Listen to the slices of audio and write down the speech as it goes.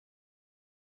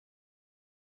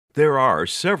There are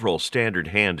several standard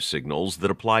hand signals that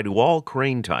apply to all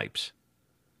crane types.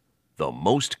 The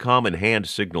most common hand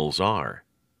signals are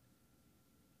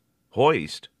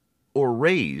hoist or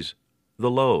raise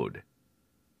the load.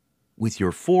 With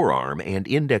your forearm and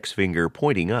index finger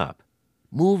pointing up,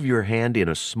 move your hand in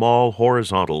a small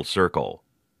horizontal circle.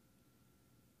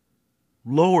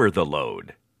 Lower the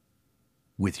load.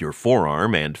 With your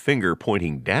forearm and finger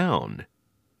pointing down,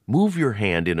 move your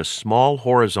hand in a small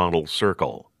horizontal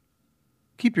circle.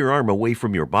 Keep your arm away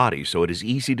from your body so it is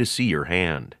easy to see your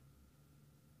hand.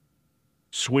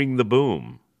 Swing the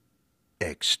boom.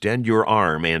 Extend your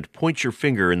arm and point your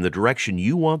finger in the direction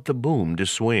you want the boom to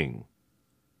swing.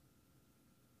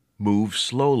 Move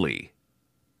slowly.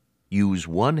 Use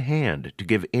one hand to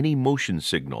give any motion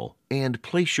signal and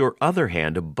place your other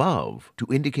hand above to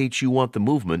indicate you want the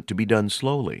movement to be done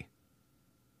slowly.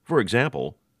 For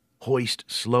example, hoist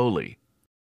slowly